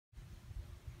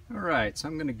Alright, so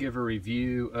I'm going to give a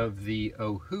review of the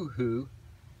Ohuhu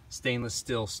stainless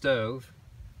steel stove.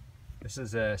 This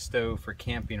is a stove for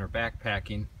camping or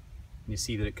backpacking. You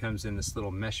see that it comes in this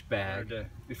little mesh bag.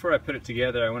 Before I put it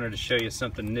together, I wanted to show you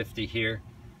something nifty here.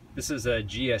 This is a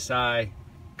GSI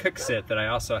cook set that I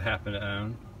also happen to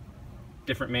own.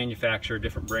 Different manufacturer,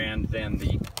 different brand than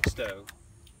the stove.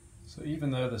 So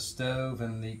even though the stove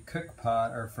and the cook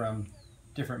pot are from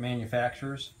different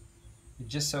manufacturers, it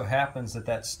just so happens that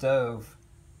that stove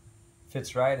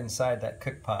fits right inside that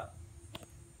cook pot,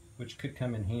 which could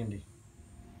come in handy.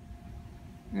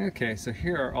 Okay, so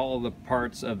here are all the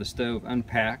parts of the stove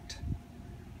unpacked,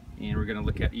 and we're going to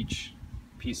look at each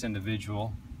piece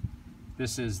individual.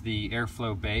 This is the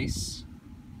airflow base.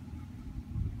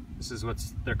 This is what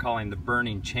they're calling the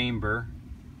burning chamber.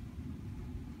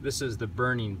 This is the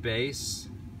burning base.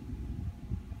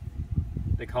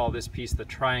 They call this piece the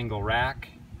triangle rack.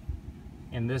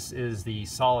 And this is the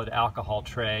solid alcohol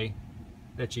tray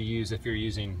that you use if you're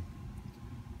using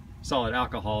solid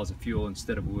alcohol as a fuel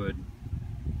instead of wood.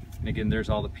 And again, there's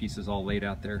all the pieces all laid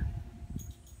out there.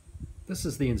 This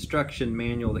is the instruction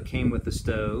manual that came with the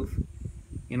stove,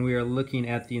 and we are looking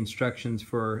at the instructions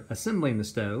for assembling the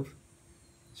stove.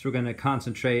 So we're going to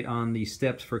concentrate on the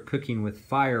steps for cooking with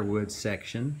firewood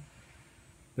section.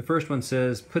 The first one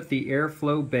says, put the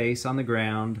airflow base on the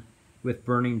ground with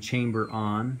burning chamber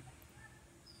on.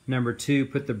 Number 2,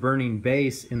 put the burning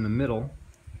base in the middle.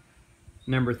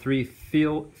 Number 3,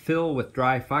 fill with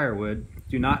dry firewood.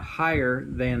 Do not higher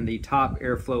than the top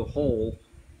airflow hole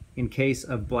in case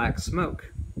of black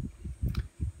smoke.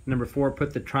 Number 4,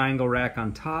 put the triangle rack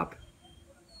on top.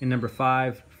 And number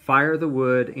 5, fire the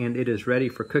wood and it is ready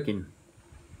for cooking.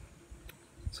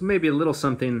 So maybe a little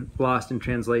something lost in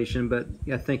translation, but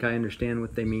I think I understand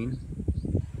what they mean.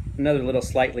 Another little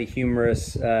slightly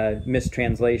humorous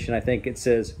mistranslation. I think it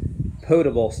says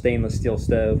potable stainless steel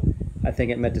stove. I think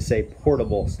it meant to say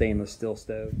portable stainless steel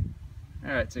stove.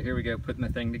 Alright, so here we go, putting the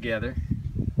thing together.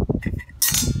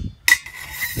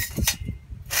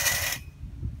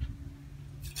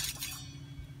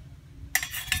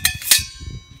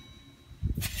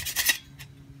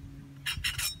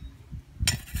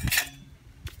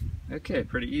 Okay,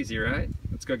 pretty easy, right?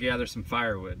 Let's go gather some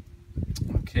firewood.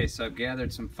 Okay, so I've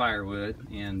gathered some firewood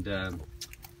and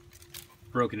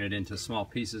broken it into small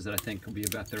pieces that I think will be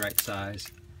about the right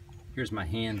size. Here's my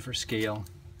hand for scale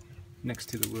next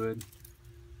to the wood.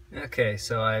 Okay,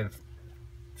 so I've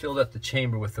filled up the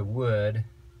chamber with the wood,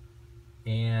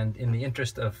 and in the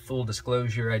interest of full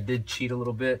disclosure, I did cheat a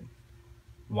little bit,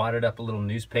 wadded up a little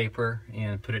newspaper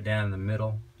and put it down in the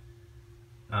middle.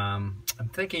 I'm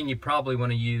thinking you probably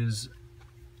want to use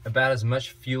about as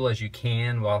much fuel as you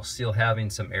can while still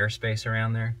having some airspace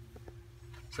around there.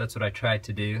 So that's what I tried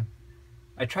to do.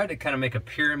 I tried to kind of make a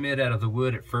pyramid out of the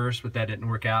wood at first, but that didn't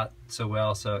work out so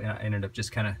well, so I ended up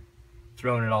just kind of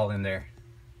throwing it all in there.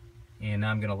 And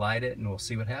now I'm going to light it and we'll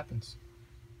see what happens.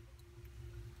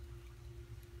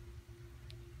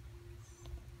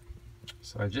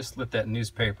 So I just lit that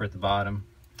newspaper at the bottom.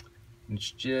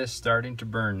 It's just starting to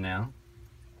burn now.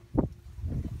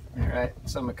 Alright,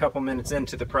 so I'm a couple minutes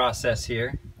into the process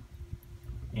here,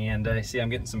 and I see I'm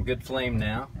getting some good flame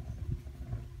now.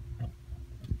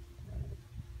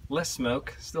 Less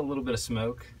smoke, still a little bit of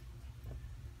smoke.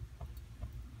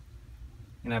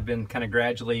 And I've been kind of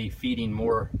gradually feeding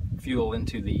more fuel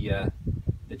into the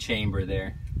chamber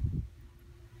there.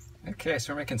 Okay,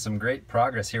 so we're making some great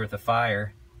progress here with the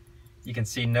fire. You can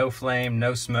see no flame,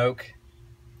 no smoke,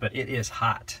 but it is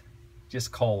hot,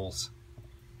 just coals.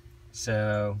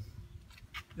 So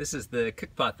this is the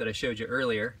cook pot that I showed you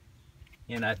earlier,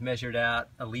 and I've measured out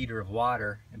a liter of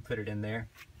water and put it in there,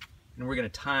 and we're going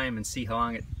to time and see how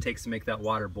long it takes to make that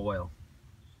water boil.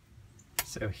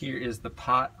 So here is the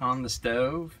pot on the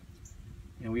stove,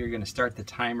 and we are going to start the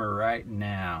timer right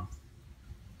now.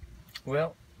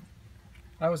 Well,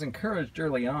 I was encouraged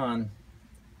early on,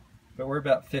 but we're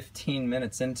about 15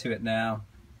 minutes into it now,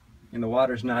 and the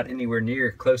water's not anywhere near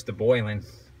close to boiling.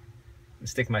 I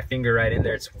stick my finger right in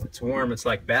there. It's warm. It's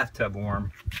like bathtub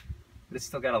warm, but it's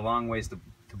still got a long ways to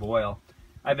boil.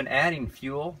 I've been adding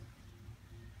fuel.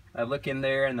 I look in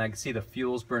there and I can see the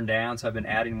fuel's burned down, so I've been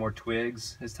adding more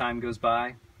twigs as time goes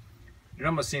by. It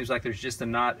almost seems like there's just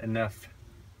not enough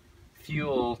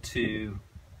fuel to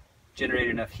generate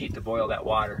enough heat to boil that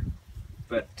water.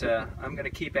 But I'm going to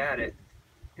keep at it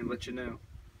and let you know.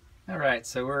 Alright,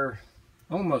 so we're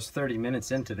almost 30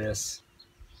 minutes into this.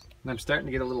 And I'm starting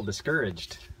to get a little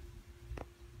discouraged.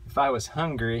 If I was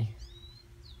hungry,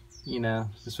 you know,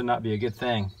 this would not be a good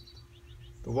thing.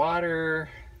 The water,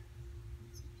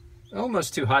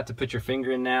 almost too hot to put your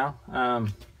finger in now.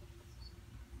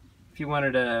 If you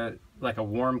wanted like a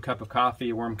warm cup of coffee,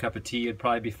 a warm cup of tea, it'd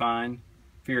probably be fine.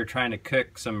 If you're trying to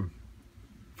cook some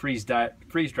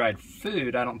freeze-dried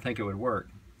food, I don't think it would work.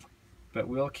 But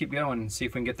we'll keep going and see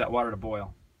if we can get that water to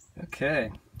boil.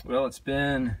 Okay, well, it's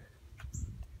been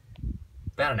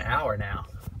about an hour now,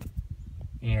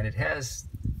 and it has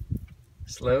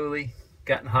slowly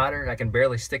gotten hotter. I can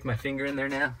barely stick my finger in there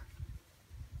now.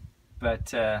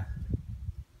 But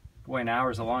boy, an hour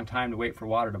is a long time to wait for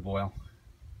water to boil,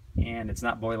 and it's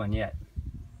not boiling yet.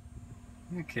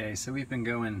 Okay, so we've been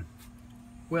going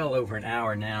well over an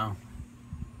hour now,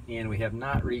 and we have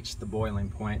not reached the boiling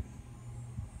point.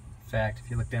 In fact,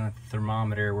 if you look down at the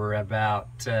thermometer, we're about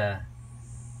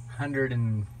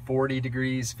 140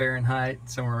 degrees Fahrenheit,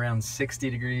 somewhere around 60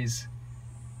 degrees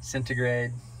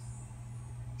centigrade.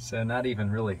 So not even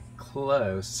really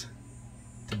close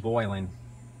to boiling.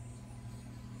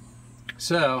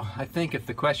 So I think if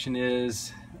the question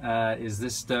is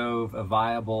this stove a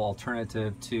viable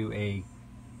alternative to a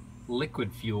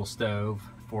liquid fuel stove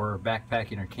for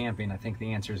backpacking or camping, I think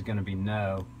the answer is going to be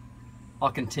no.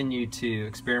 I'll continue to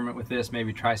experiment with this,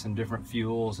 maybe try some different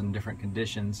fuels and different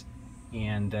conditions,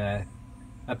 and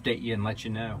update you and let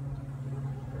you know.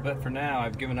 But for now,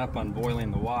 I've given up on boiling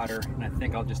the water, and I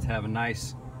think I'll just have a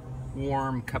nice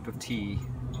warm cup of tea.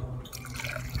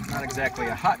 Not exactly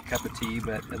a hot cup of tea,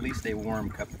 but at least a warm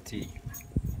cup of tea.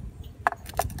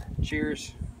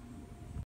 Cheers.